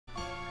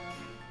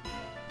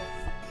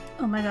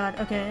Oh my god,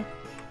 okay.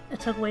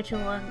 It took way too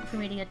long for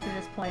me to get to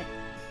this point.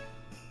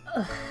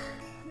 Ugh.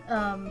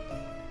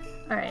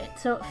 Alright,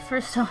 so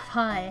first off,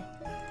 hi.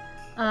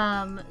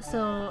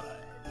 So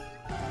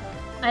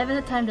I haven't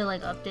had time to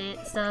like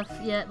update stuff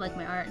yet, like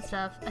my art and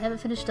stuff. I haven't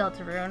finished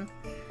Deltarune.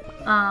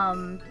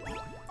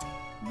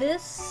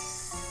 This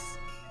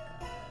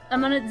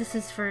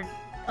is for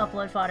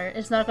upload fodder.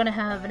 It's not gonna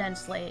have an end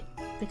slate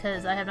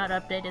because I have not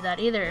updated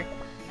that either.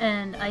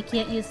 And I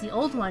can't use the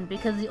old one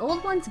because the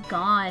old one's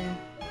gone.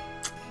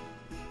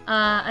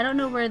 I don't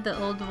know where the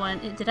old one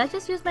is. Did I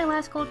just use my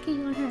last gold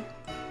key on her?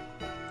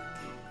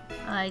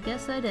 I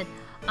guess I did.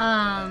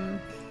 I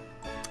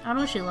don't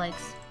know what she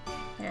likes.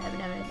 Here, have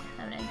an egg.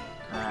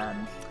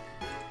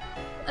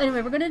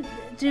 Anyway, we're gonna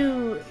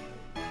do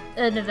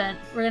an event.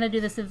 We're gonna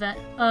do this event.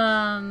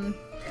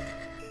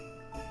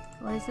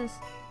 What is this?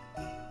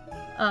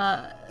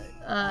 That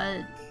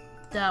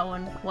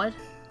one. What?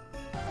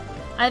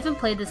 I haven't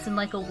played this in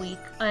like a week.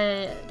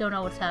 I don't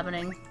know what's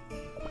happening.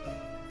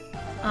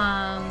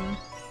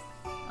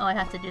 Oh, I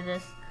have to do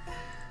this.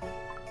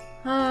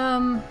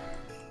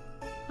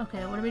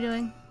 Okay, what are we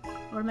doing?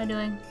 What am I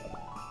doing?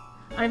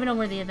 I don't even know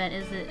where the event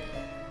is.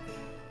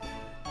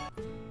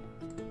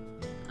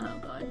 Oh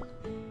god.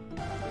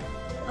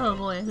 Oh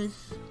boy,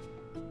 who's...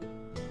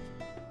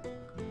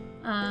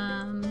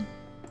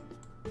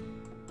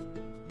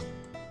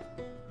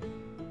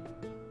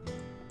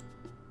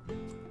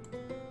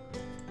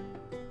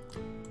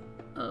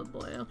 Oh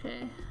boy,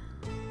 okay.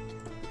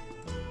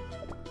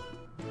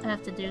 I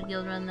have to do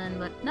guild run then,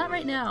 but not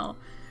right now.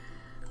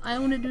 I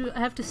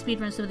have to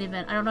speedrun some of the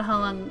event. I don't know how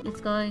long it's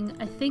going.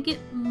 I think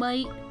it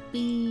might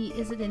be...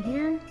 Is it in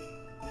here?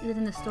 Is it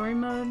in the story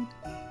mode?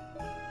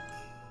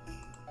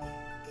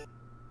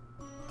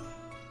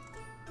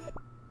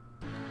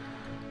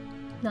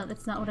 No,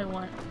 that's not what I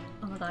want.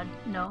 Oh my god,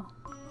 no.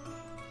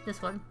 This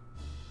one.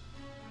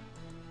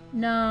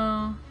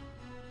 No.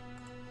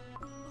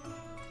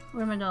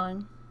 Where am I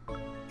going?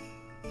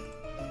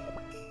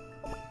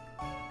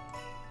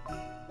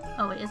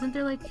 Oh wait, isn't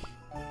there like...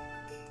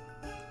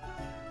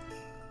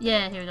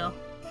 Yeah, here we go.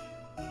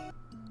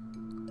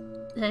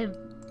 Hey,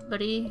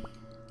 buddy.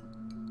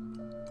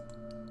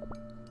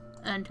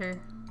 Enter.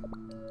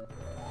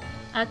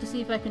 I have to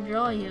see if I can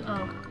draw you.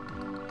 Oh.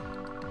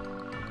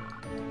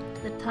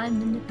 The time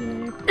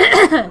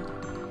manipulator.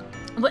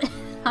 What?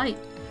 Hi.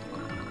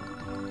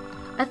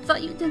 I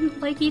thought you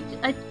didn't like each...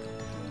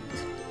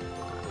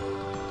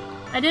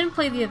 I didn't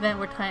play the event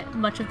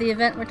much of the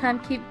event where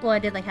well, I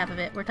did like half of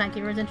it, where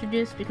Timekeeper was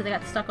introduced because I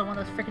got stuck on one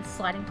of those freaking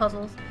sliding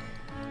puzzles.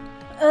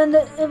 And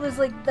it was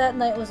like, that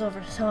night was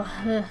over, so,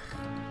 I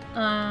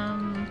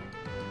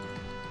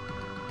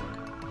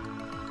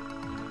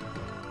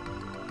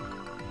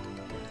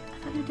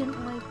thought you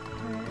didn't like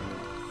her.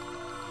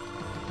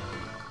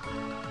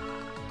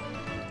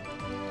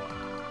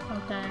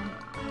 Okay.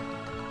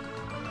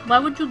 Why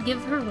would you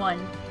give her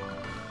one?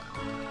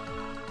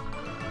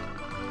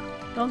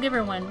 Don't give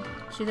her one.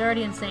 She's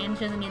already insane.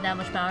 She doesn't need that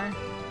much power.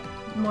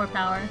 More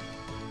power.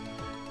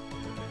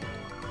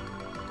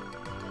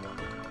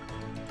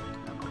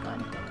 Oh my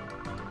god.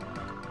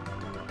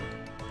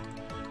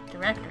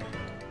 Director.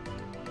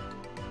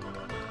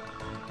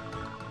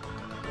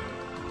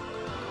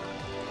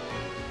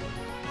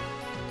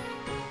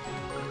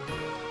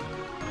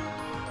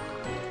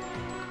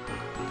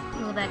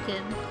 Look at that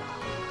kid.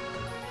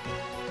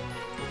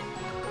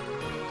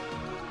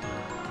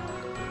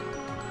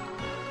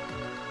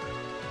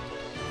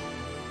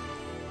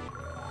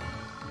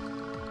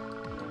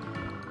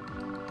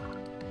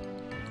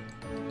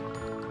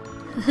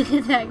 Look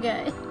at that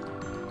guy.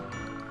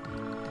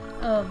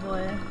 Oh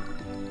boy.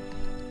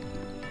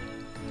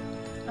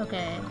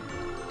 Okay.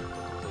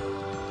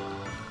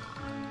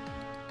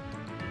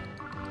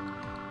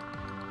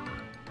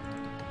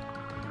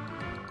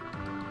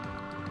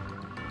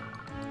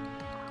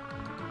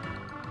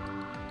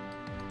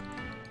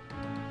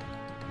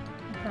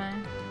 Okay.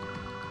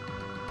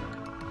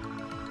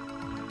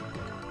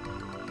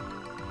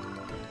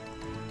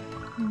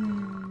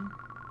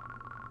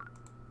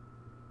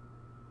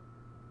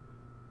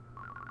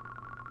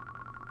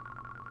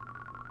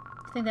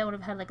 I think that would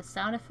have had like a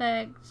sound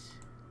effect.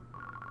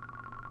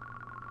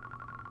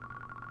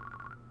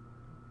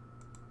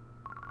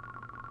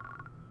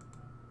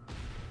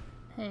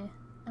 Hey,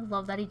 I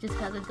love that he just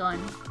has a gun.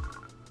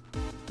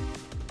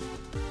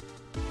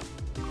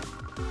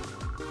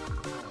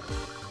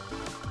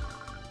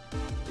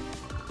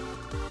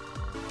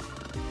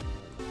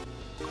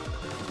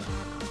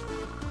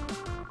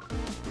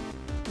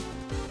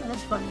 Oh,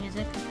 that's fun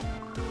music.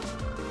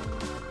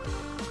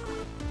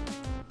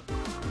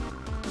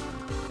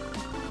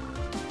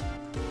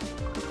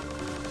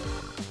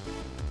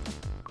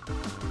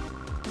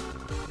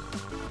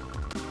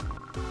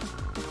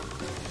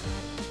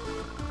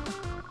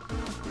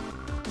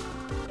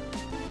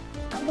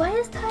 Why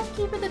is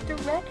Timekeeper the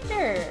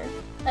director?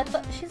 I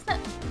thought she's not.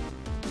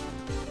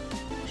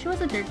 She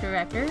wasn't the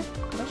director,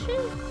 was she?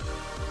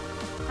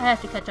 I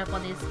have to catch up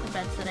on these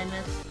events that I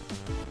missed.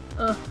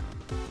 Ugh.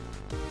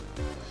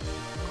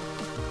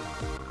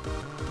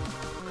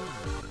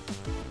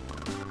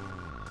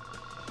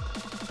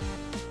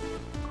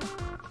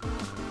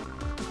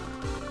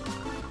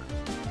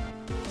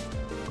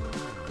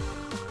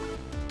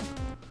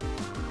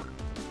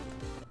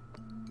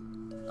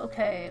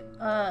 Okay,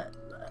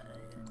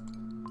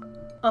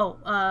 oh,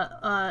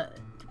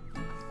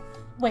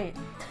 wait.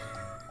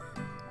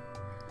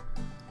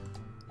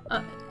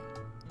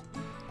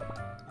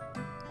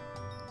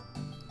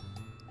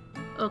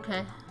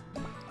 Okay.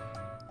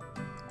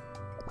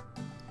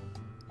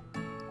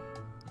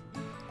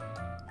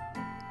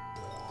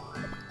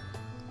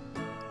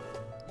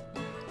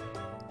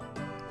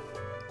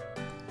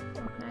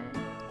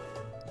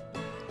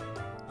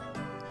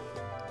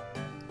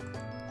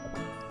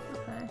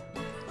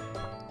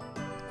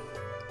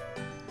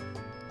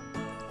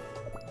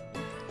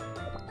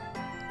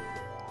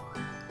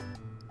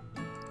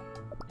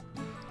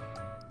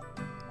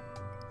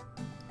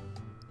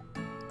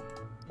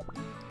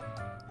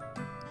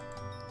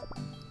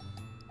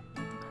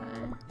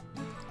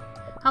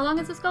 How long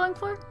is this going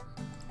for?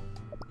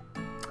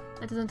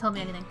 That doesn't tell me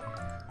anything.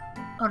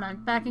 Hold on,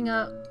 backing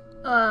up.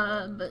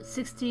 But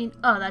 16.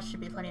 Oh, that should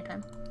be plenty of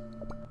time.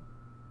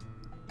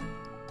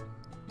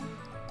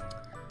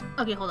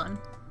 Okay, hold on.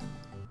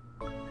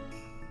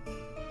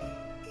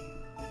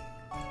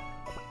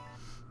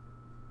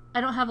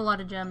 I don't have a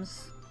lot of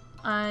gems.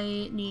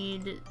 I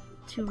need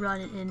to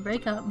run in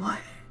breakout more.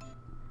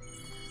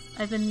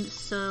 I've been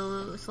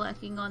so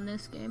slacking on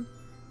this game.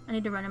 I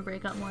need to run in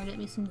breakout more and get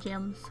me some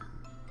gems.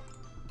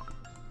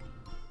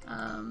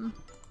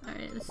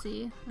 Alright, let's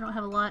see. I don't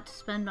have a lot to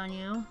spend on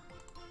you.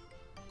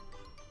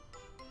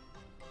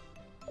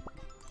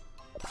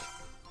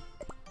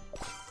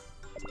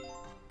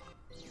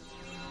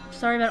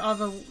 Sorry about all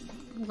the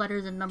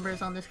letters and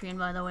numbers on the screen,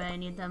 by the way. I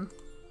need them.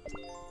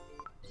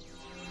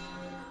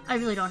 I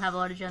really don't have a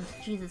lot of gems.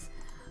 Jesus.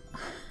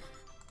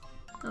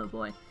 Oh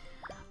boy.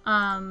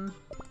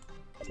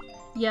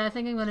 Yeah, I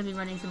think I'm gonna be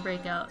running some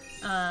breakout,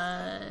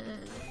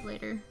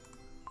 later.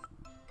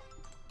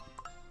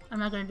 I'm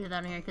not gonna do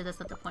that in here because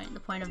that's not the point. The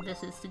point of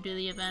this is to do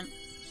the event.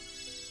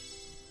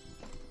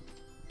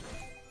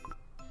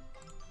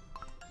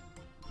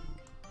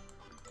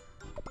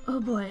 Oh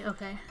boy,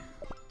 okay.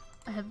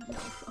 I have no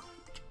fucking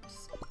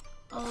gems.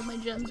 All of my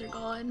gems are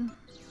gone.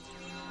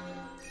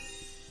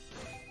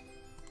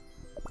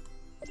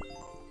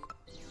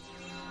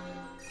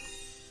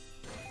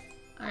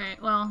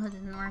 Alright, well, that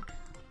didn't work.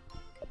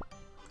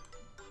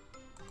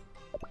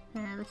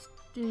 Here, let's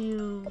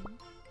do...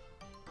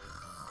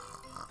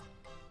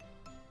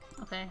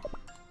 Okay.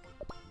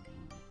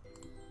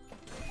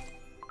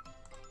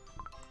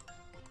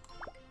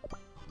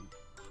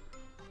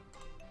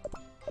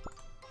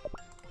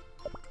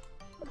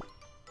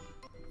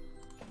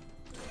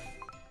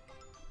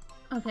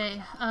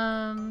 Okay,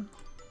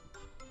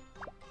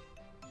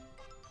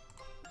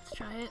 let's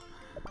try it.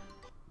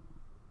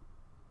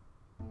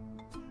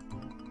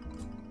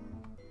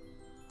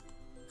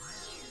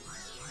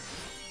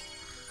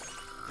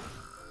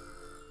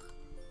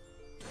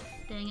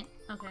 Dang it,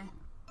 okay.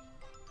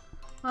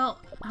 Well,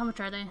 how much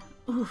are they?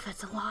 Oof,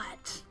 that's a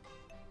lot.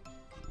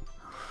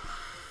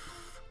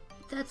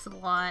 That's a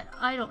lot.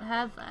 I don't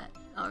have that.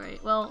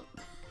 Alright, well...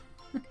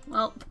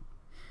 well...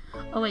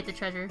 Oh wait, the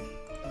treasure.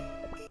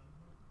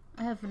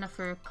 I have enough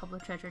for a couple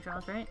of treasure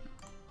draws, right?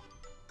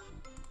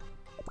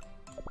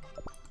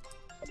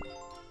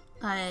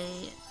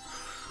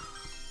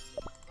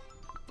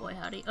 Boy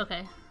howdy.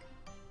 Okay.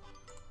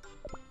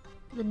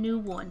 The new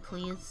one,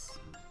 please.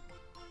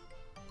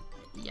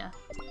 Yeah.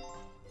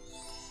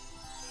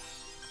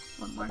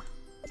 One more.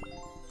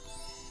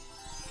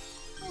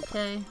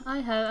 Okay,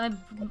 I'm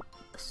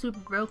super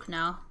broke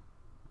now.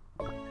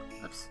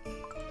 Oops.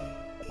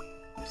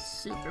 I'm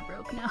super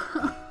broke now.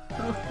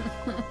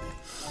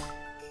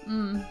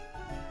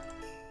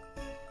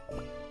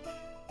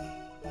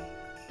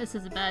 This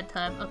is a bad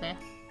time. Okay.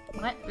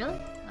 What? Really?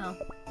 Oh.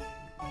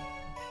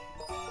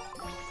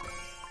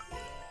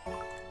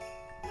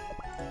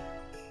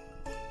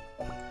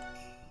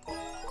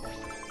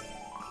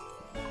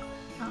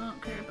 I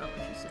don't care about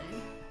what you're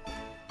saying.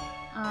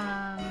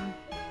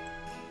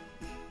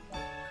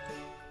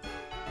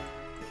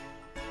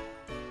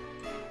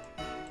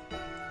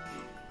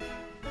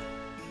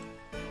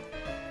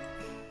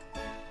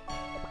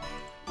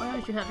 Why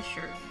don't you have a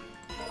shirt?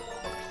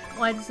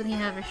 Why doesn't he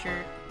have a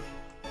shirt?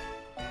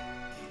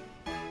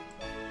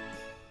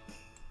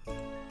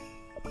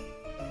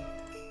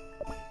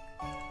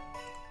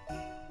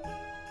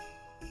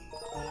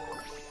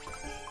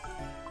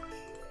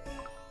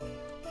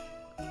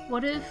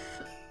 What if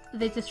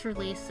they just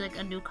release like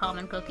a new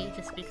common cookie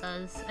just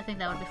because? I think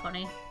that would be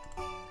funny.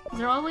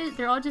 They're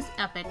all just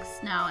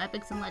epics now,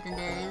 epics and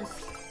legendaries.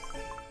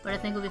 But I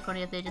think it would be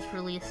funny if they just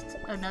released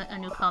a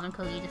new common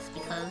cookie just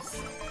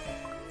because.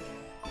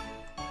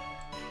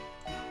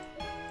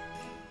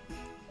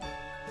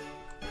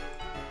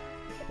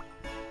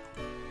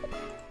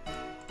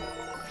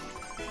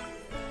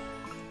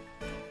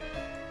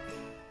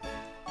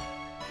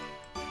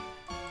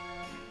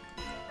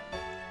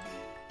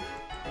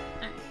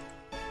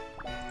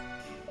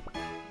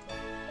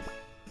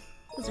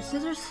 Those are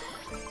scissors.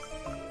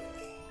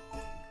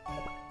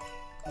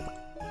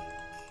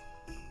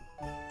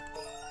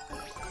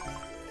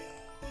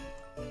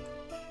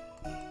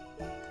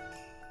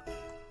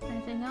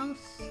 Anything anything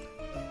else?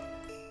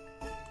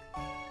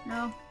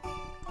 No?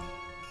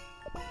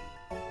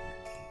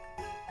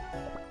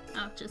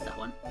 Oh, just that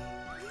one.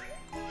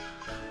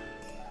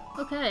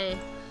 Okay.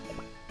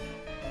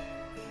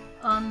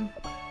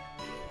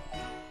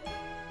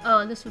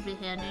 Oh, this would be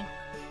handy.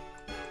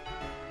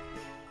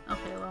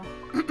 Okay, well.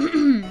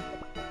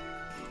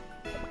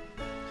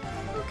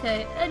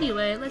 Okay,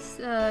 anyway, let's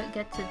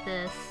get to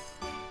this.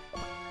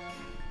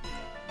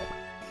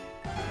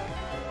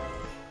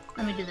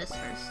 Let me do this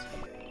first.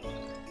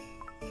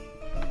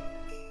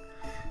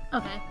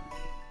 Okay.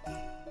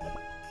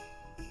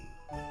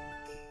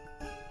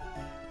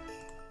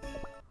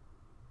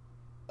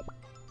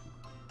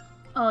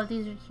 Oh,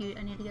 these are cute.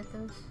 I need to get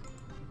those.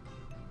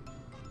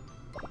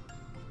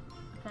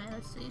 Okay,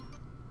 let's see.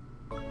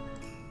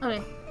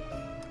 Okay,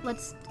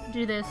 let's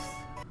do this.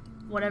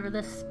 Whatever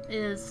this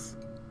is.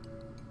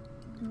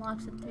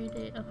 Unlocks in 3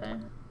 days. Okay.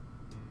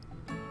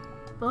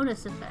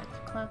 Bonus effect.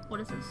 What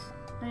is this?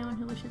 Anyone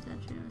who wishes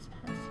entry must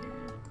pass here.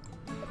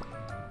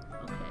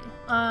 Okay.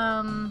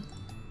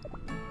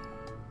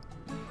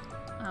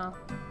 Oh.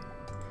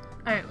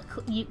 Alright,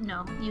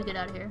 you get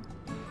out of here.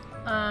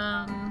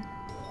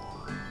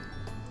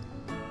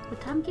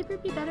 Would Timekeeper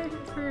be better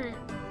for...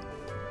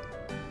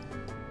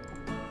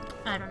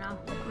 I don't know.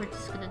 We're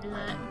just gonna do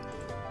that.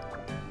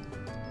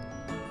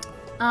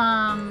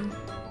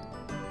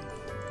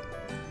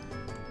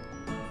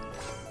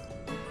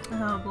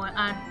 Oh boy,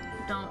 I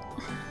don't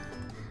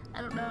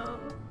know.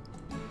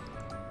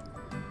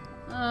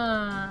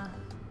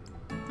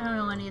 I don't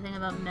know anything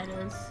about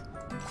metas.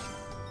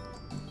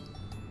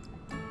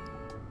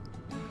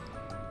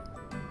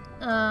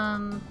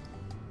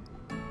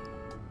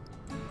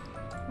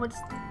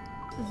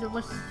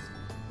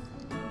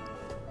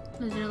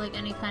 Is there like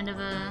any kind of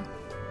a...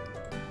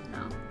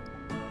 No.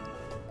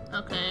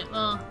 Okay,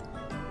 well,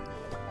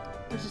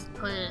 let's just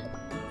put it...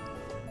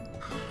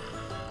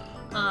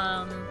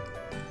 I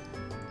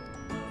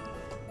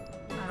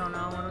don't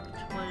know what to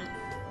put.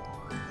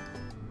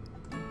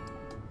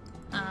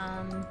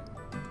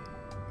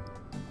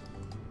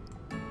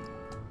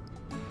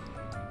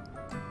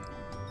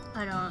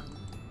 I don't...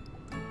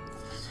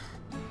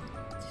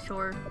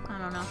 Sure, I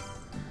don't know.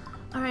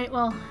 Alright,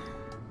 well,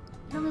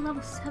 you're only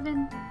level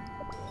 7?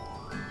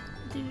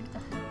 Dude,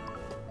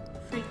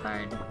 free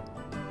card.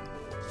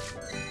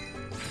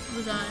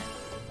 We got...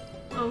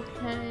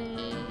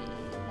 Okay...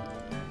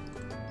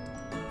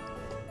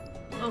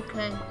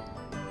 Okay.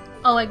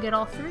 Oh, I get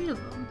all 3 of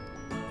them.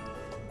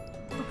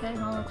 Okay,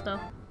 well, let's go.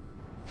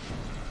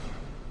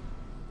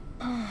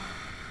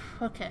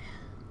 Okay.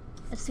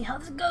 Let's see how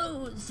this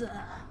goes.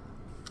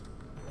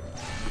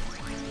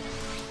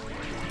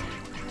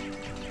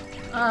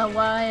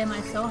 Why am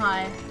I so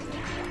high?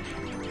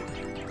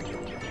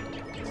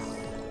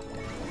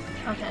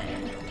 Okay.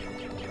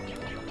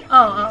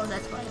 Oh,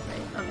 that's why,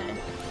 right? Okay.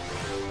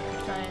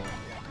 Sorry.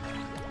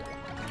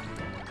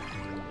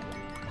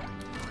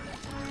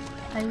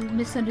 I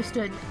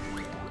misunderstood.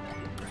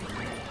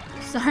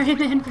 Sorry,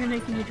 man, for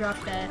making you drop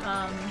that.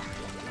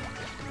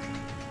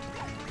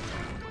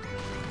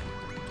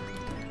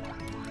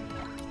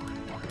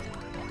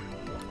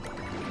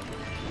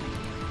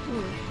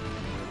 Ooh.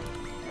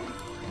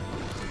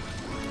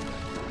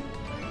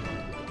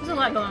 There's a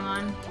lot going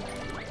on.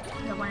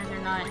 The ones are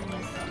not in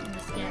this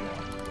game.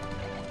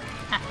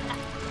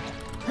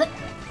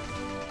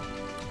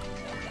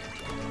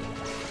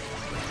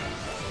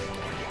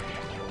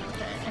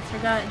 Okay, I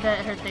forgot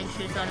that her thing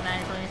shoots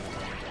automatically.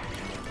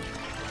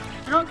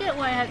 I don't get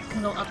why I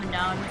can go up and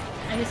down.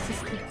 I guess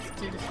this could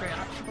do this for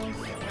obstacles,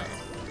 but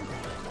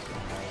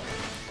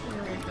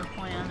there really is no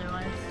point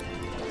otherwise.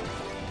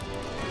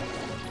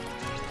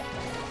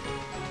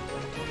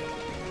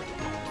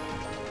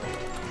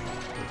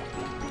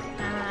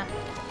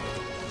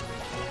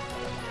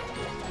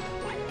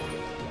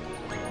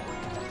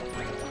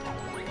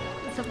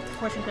 What's up with the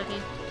fortune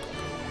cookie?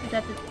 Is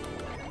that the...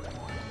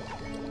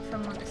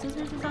 from what the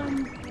scissors is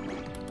on?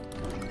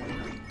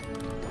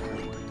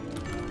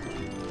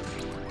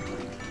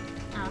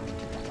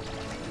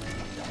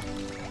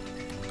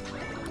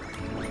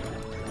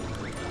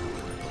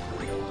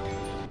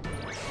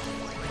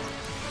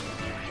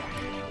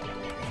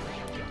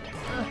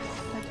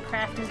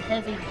 Craft is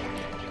heavy.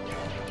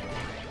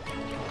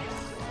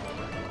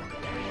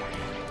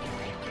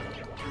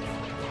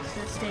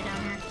 So stay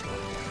down here.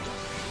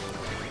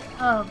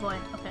 Oh boy,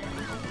 okay.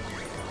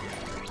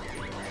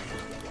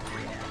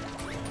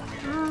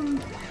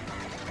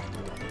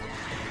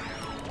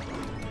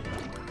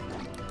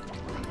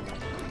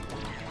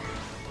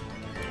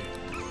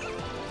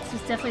 This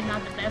is definitely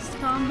not the best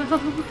combo.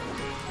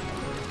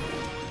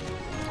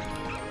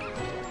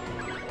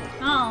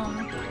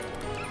 Oh.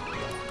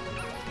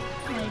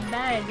 My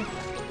bag.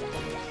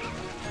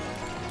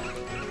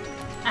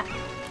 Ah.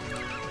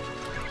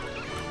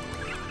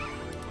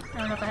 I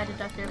don't know if I had to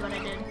duck there, but I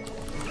did.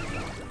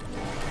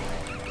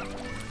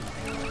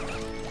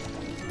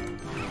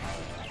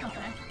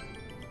 Okay.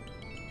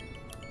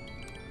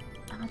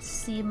 I'm at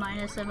C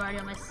minus. I'm already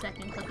on my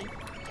second cookie.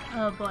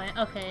 Oh boy.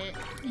 Okay.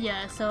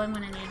 Yeah. So I'm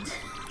gonna need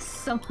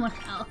someone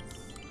else.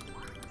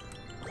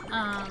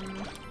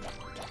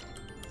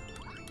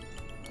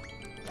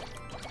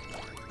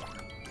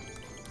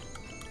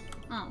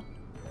 Oh.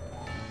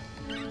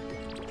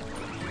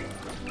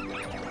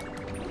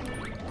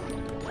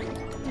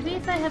 Maybe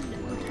if I have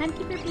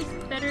timekeeper piece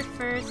better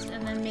first,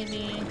 and then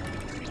maybe...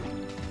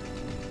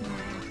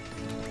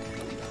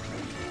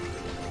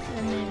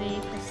 And maybe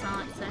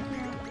croissant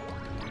second.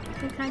 I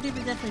think timekeeper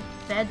is definitely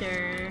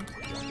better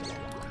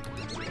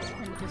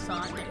than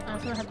croissant, but I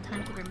also don't have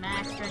timekeeper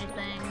max or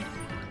anything.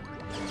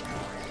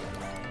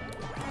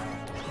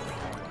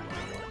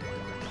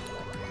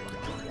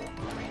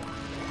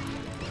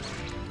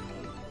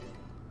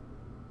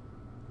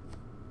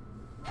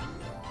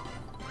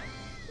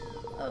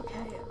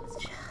 Okay, let's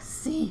just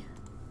see.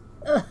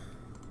 Ugh.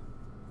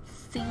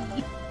 See.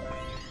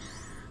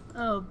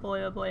 Oh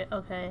boy,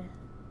 okay.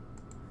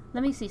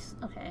 Let me see.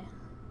 Okay.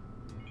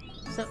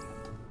 So,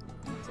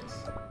 what's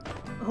this?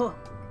 Oh.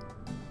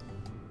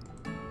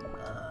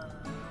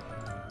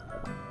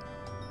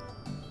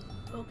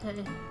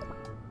 Okay.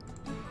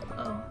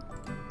 Oh.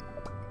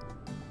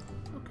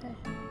 Okay.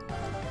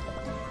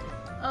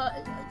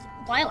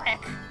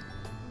 Lilac.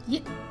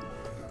 Yeah.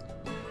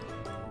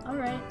 All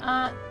right.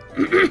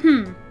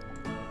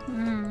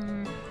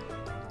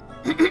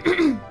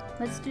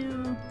 Let's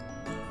do.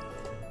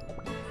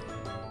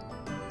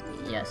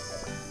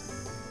 Yes.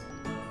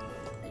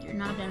 You're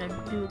not gonna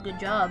do a good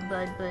job,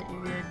 bud, but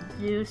you're gonna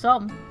do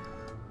something.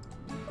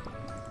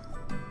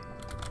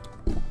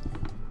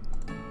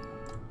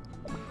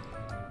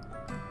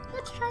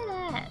 Let's try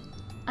that.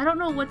 I don't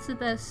know what's the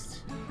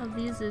best of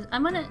these is.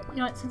 I'm gonna, you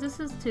know what, since this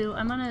is 2,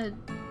 I'm gonna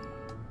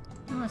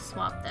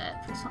swap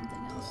that for something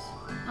else.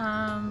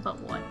 But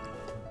what?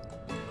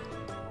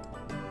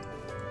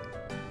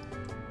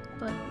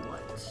 But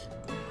what?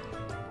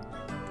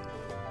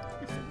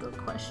 That's a good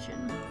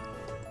question.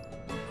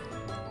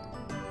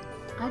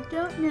 I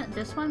don't know.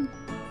 This one?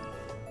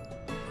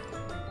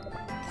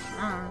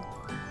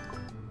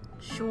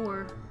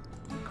 Sure.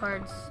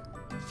 Cards.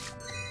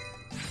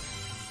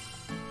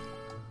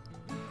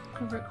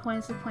 Convert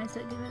coins to points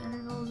at given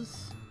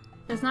intervals.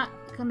 There's not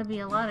gonna be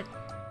a lot of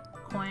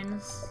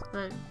coins,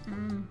 but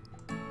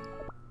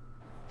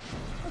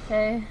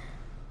okay.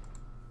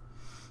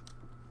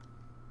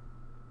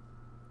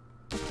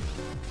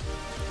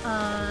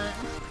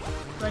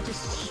 Do I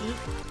just shoot?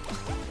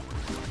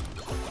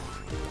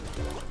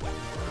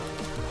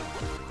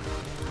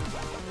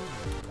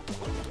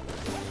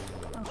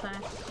 Okay.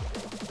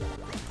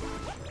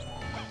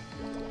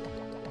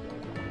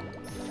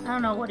 I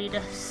don't know what he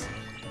does.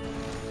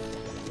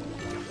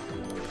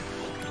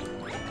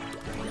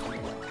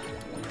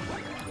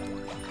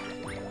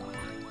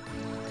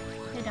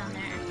 Hey down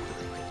there.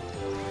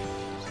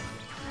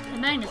 The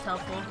magnet's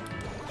helpful.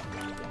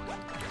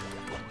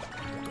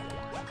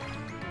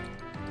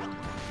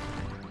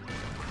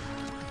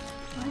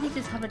 Why do you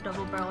just have a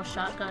double barrel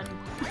shotgun?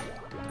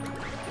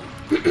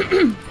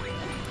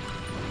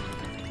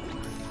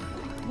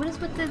 What is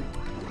with the...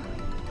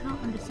 I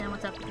don't understand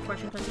what's up with the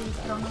fortune cookies.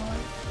 I don't know what.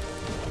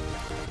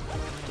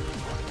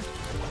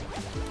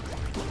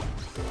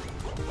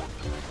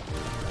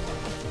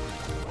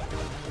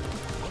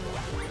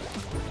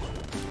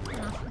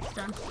 Oh, it's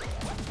done.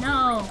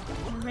 No!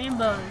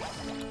 Rainbows!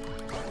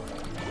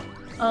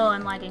 Oh,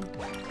 I'm lagging.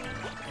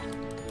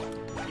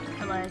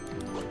 I lag.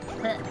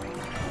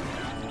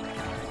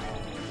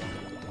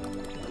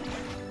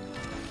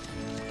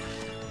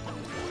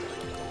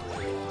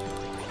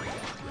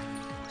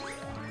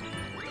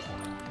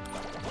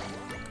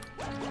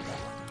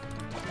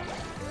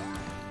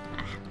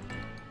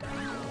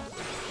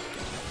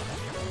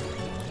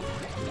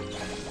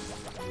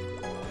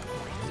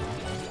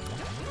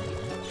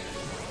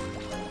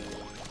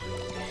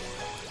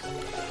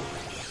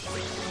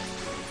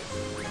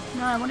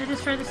 No, I want to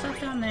destroy the stuff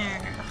down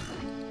there.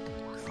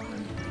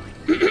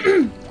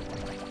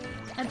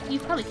 You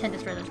probably can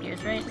destroy those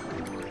gears, right?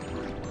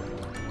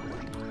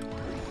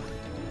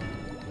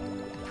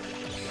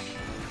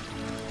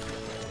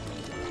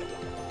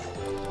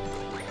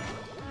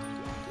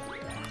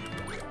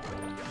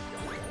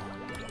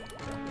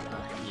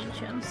 Oh, I need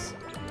gems.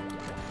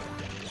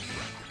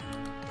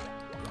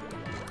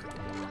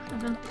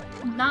 I've been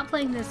not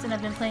playing this, and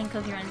I've been playing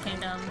CookieRun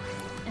Kingdom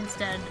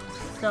instead,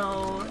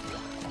 so...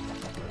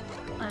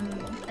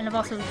 and I've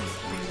also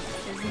just been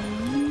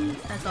busy,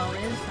 as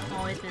always. I'm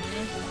always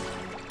busy.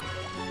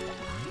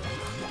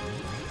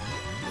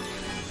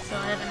 So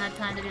I haven't had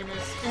time to do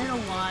this in a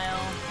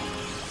while.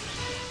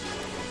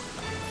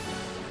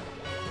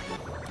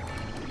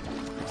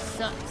 Which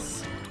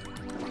sucks.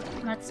 I'm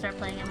gonna have to start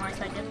playing it more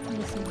so I get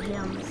me some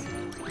gems.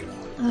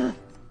 Ugh.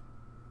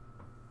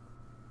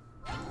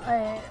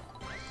 I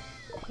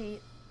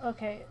hate...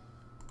 Okay.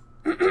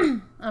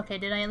 Okay,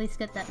 did I at least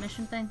get that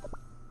mission thing?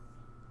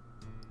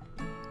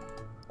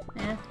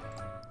 Yeah.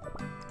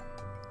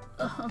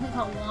 Ugh, I only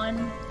got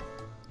 1.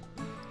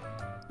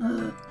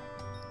 Ugh.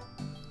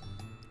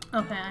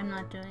 Okay, I'm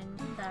not doing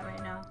that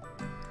right now.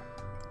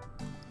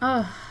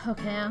 Oh,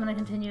 okay, I'm gonna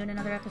continue in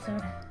another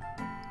episode.